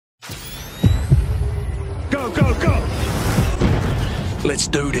Go, go, go! Let's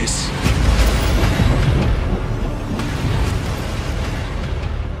do this.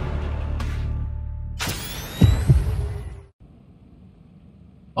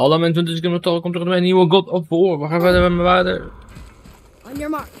 Hallo mensen, dus ik heb nog komt terug bij een nieuwe God of War. We gaan verder met mijn waarde.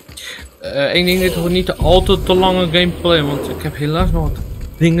 Eén ding, dit wordt niet de al te lange gameplay, want ik heb helaas nog wat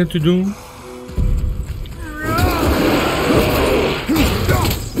dingen te doen.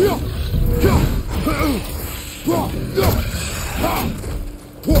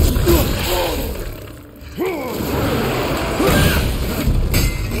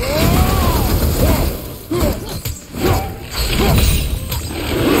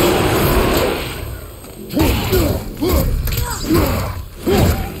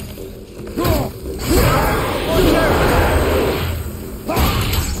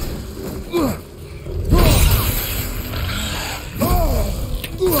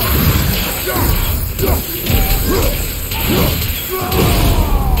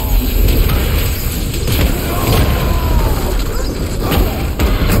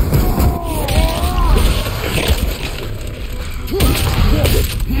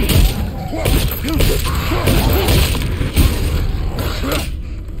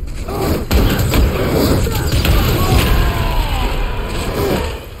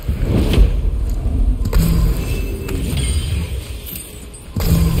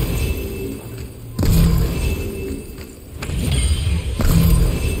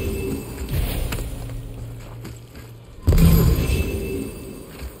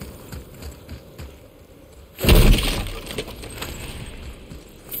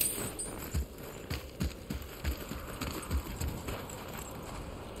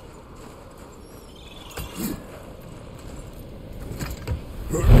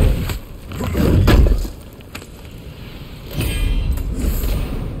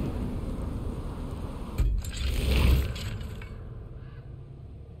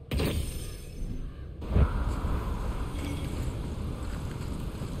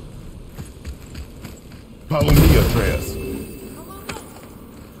 Follow me, Atreus.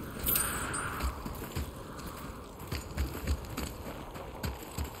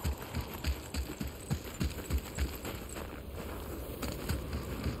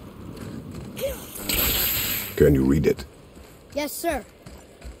 Can you read it? Yes, sir.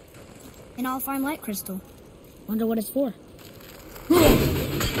 An all-fine light crystal. Wonder what it's for.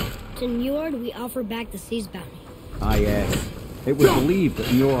 To Njord, we offer back the sea's bounty. Ah, yes. It was believed that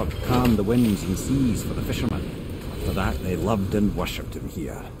Njord calmed the winds and seas for the fishermen. For that, they loved and worshipped him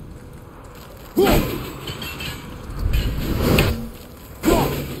here.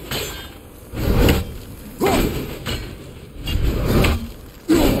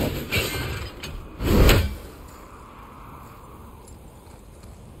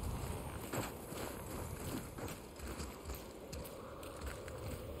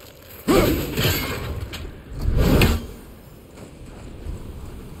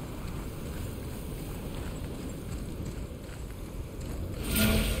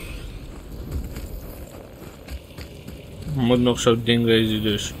 Moet nog zo'n ding wezen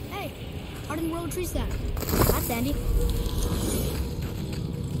dus. Hey, hardened road tree stand. That's handy.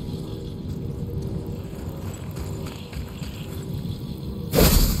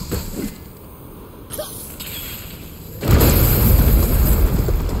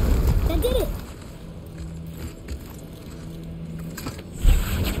 That did it.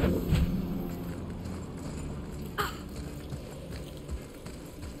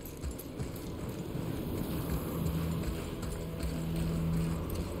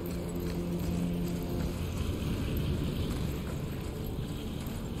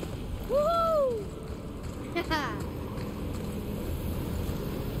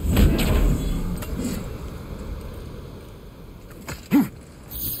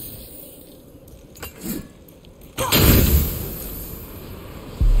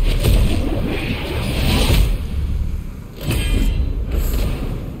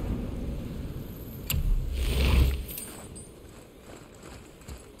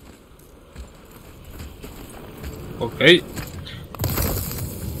 Oké.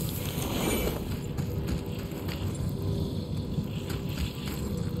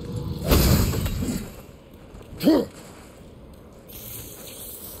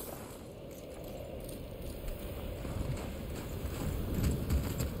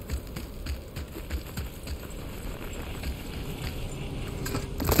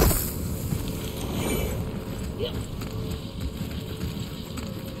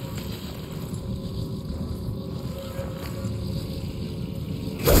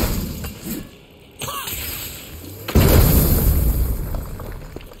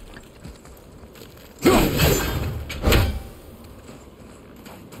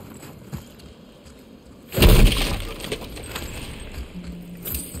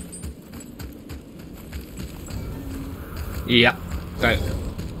 Ja, kijk.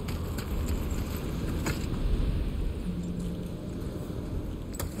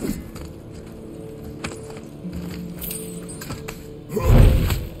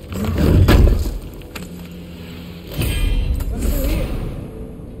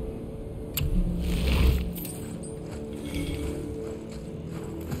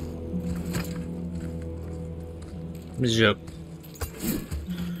 Zo.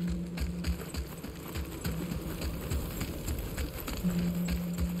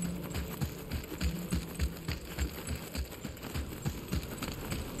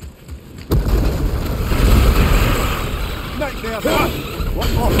 Night there, boss. What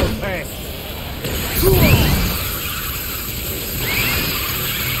awful pain.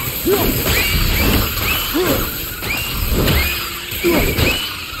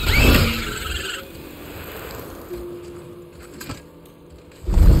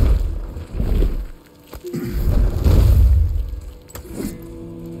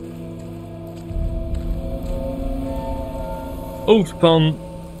 Hoofd van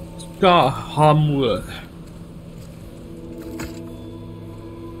Thamur.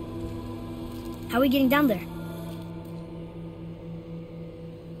 How are we getting down there?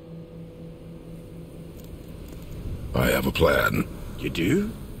 I have a plan. You do?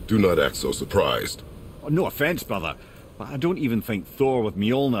 Do not act so surprised. Oh, no offense, brother, but I don't even think Thor with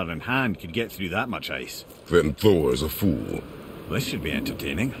Mjolnir in hand could get through that much ice. Then Thor's a fool. This should be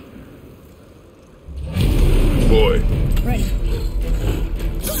entertaining. Boy. Right.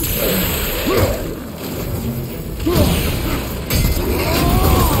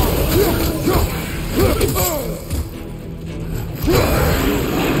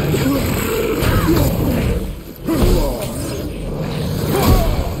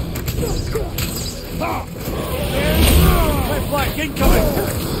 Red flag incoming!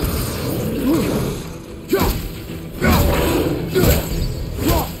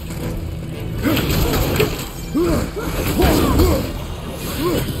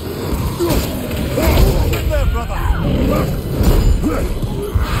 In there, brother!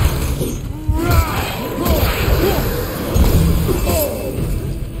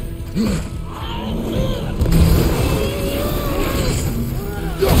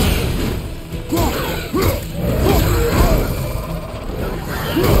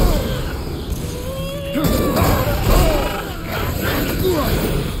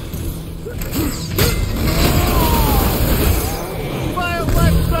 Fire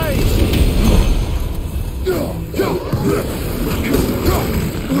left side!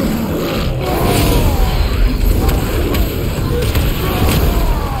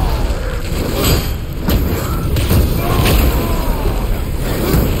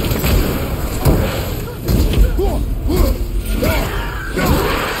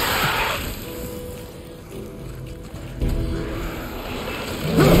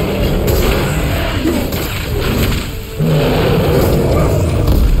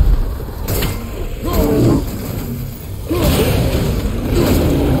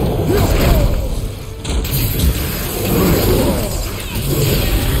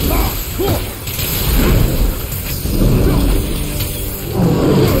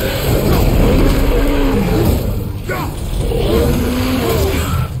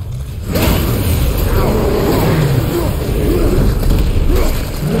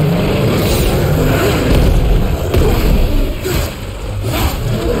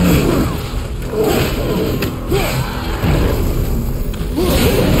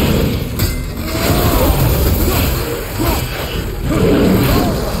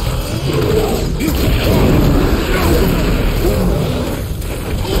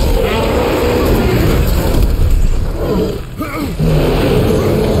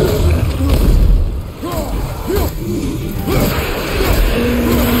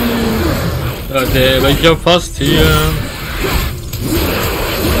 Weet je vast hier.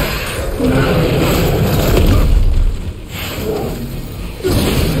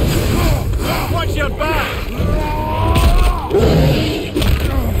 Watch your back!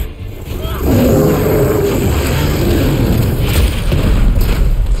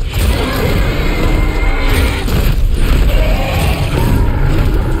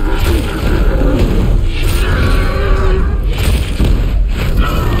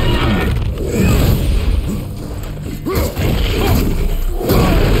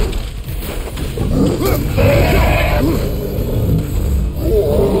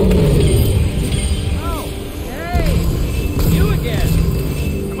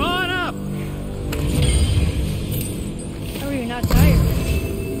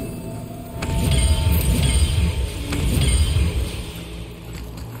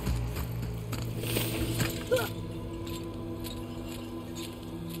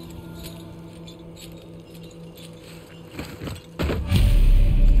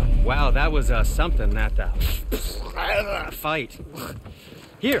 Wow, that was something, that fight.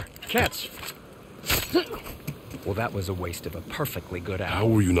 Here, catch. Well, that was a waste of a perfectly good How hour.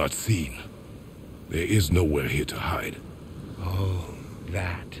 were you not seen? There is nowhere here to hide. Oh,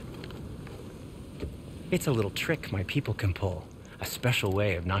 that. It's a little trick my people can pull. A special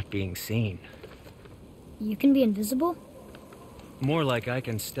way of not being seen. You can be invisible? More like I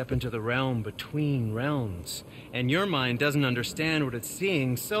can step into the realm between realms. And your mind doesn't understand what it's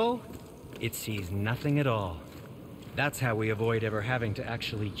seeing, so it sees nothing at all. That's how we avoid ever having to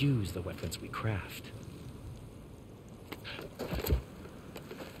actually use the weapons we craft.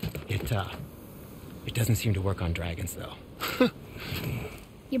 It doesn't seem to work on dragons, though.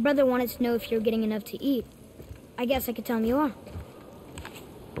 Your brother wanted to know if you're getting enough to eat. I guess I could tell him you are.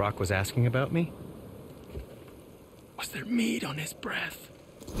 Brock was asking about me? Was there meat on his breath?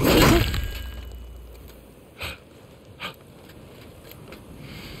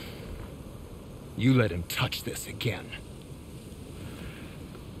 You let him touch this again.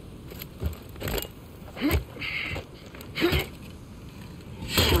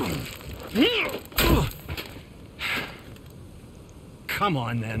 Come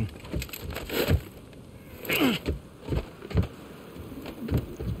on, then.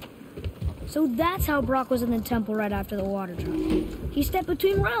 So that's how Brock was in the temple right after the water drop. He stepped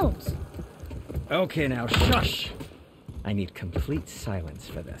between realms. Okay, now shush. I need complete silence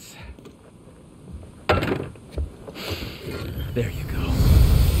for this. There you go.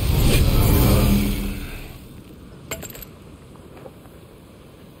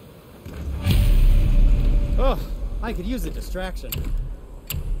 Oh, I could use a distraction.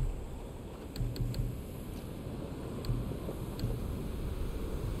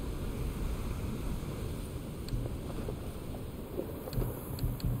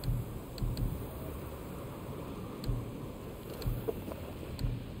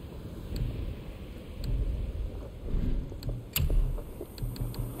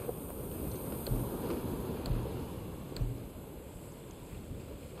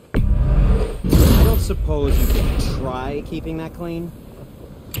 Suppose you could try keeping that clean?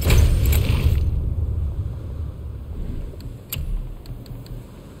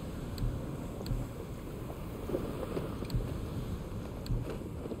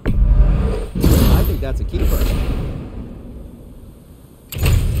 I think that's a keeper.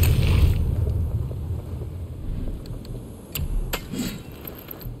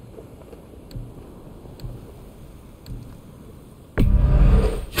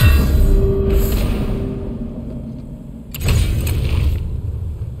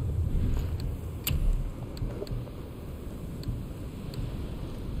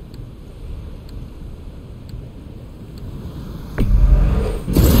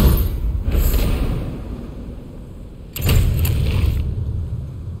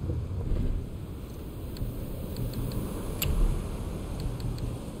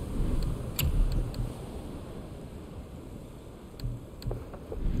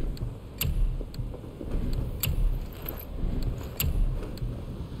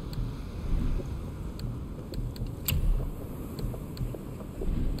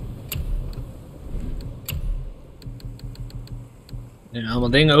 Ja, allemaal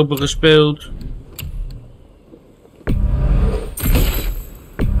dingen opengespeeld.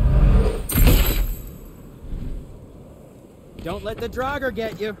 Don't let the Draugr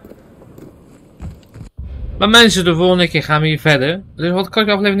get you. Maar mensen, de volgende keer gaan we hier verder. Dus wat kan ik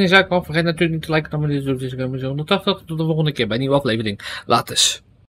de aflevering zijn? Vergeet natuurlijk niet te liken, abonneren, dus ik zo. Tot de volgende keer bij een nieuwe aflevering. Laters.